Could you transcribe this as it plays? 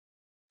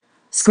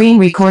Screen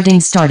recording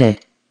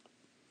started.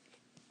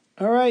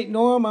 All right,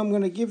 Norm, I'm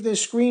going to give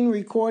this screen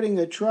recording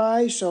a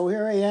try. So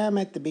here I am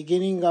at the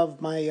beginning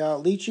of my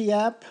Litchi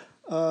app.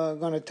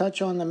 Going to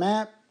touch on the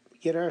map,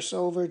 get us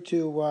over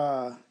to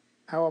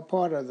our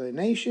part of the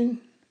nation.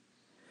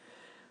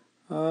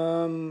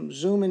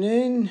 Zooming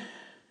in.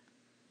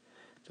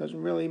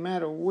 Doesn't really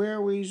matter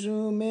where we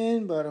zoom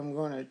in, but I'm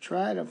going to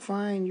try to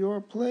find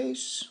your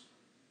place.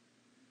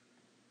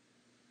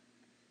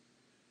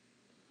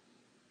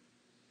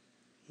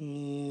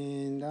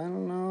 And I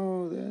don't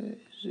know,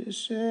 is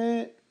this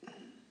it?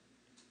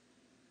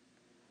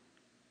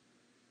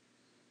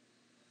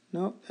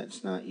 Nope,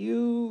 that's not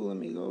you. Let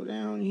me go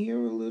down here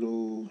a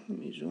little. Let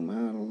me zoom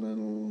out a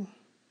little.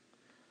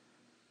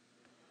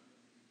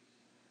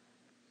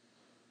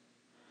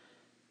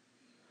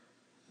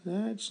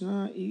 That's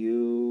not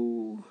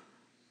you.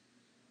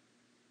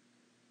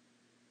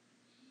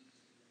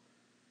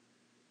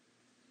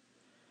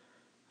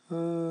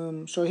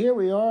 So here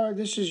we are.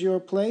 This is your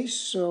place.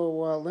 So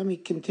let me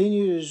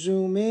continue to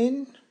zoom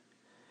in.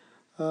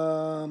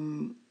 I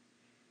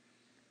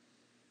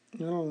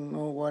don't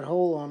know what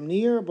hole I'm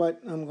near,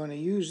 but I'm going to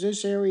use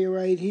this area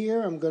right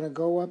here. I'm going to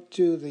go up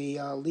to the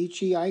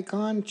Litchi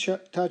icon,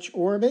 touch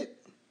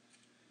orbit.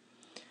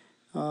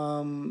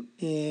 And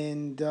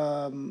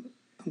I'm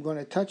going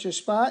to touch a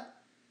spot.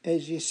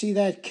 As you see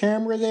that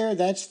camera there,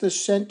 that's the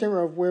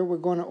center of where we're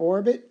going to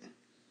orbit.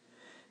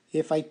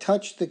 If I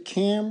touch the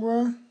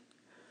camera,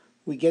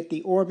 we get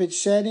the orbit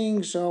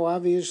setting. So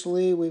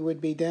obviously we would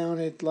be down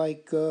at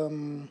like, I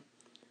don't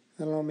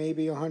know,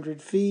 maybe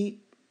 100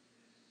 feet,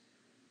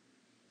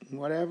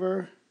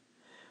 whatever.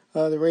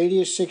 The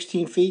radius,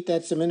 16 feet,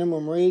 that's the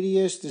minimum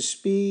radius. The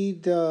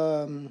speed,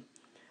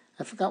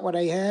 I forgot what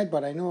I had,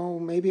 but I know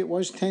maybe it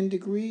was 10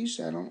 degrees.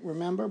 I don't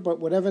remember,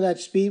 but whatever that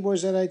speed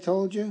was that I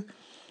told you.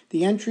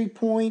 The entry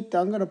point,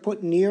 I'm going to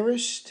put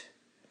nearest.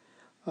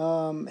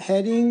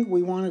 Heading,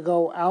 we want to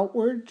go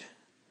outward,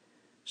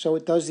 so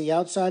it does the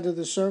outside of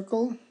the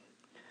circle.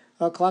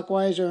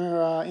 Clockwise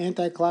or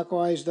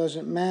anti-clockwise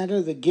doesn't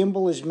matter. The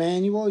gimbal is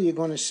manual. You're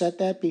going to set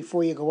that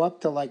before you go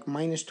up to like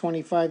minus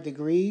 25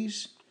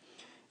 degrees.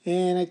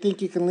 And I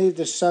think you can leave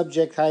the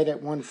subject height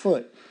at 1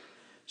 foot.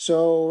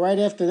 So right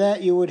after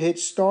that, you would hit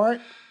start,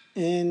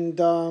 and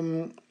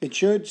it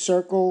should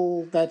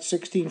circle that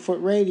 16-foot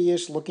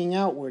radius looking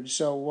outward.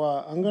 So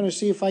I'm going to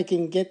see if I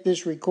can get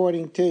this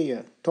recording to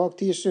you. Talk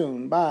to you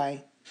soon.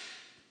 Bye.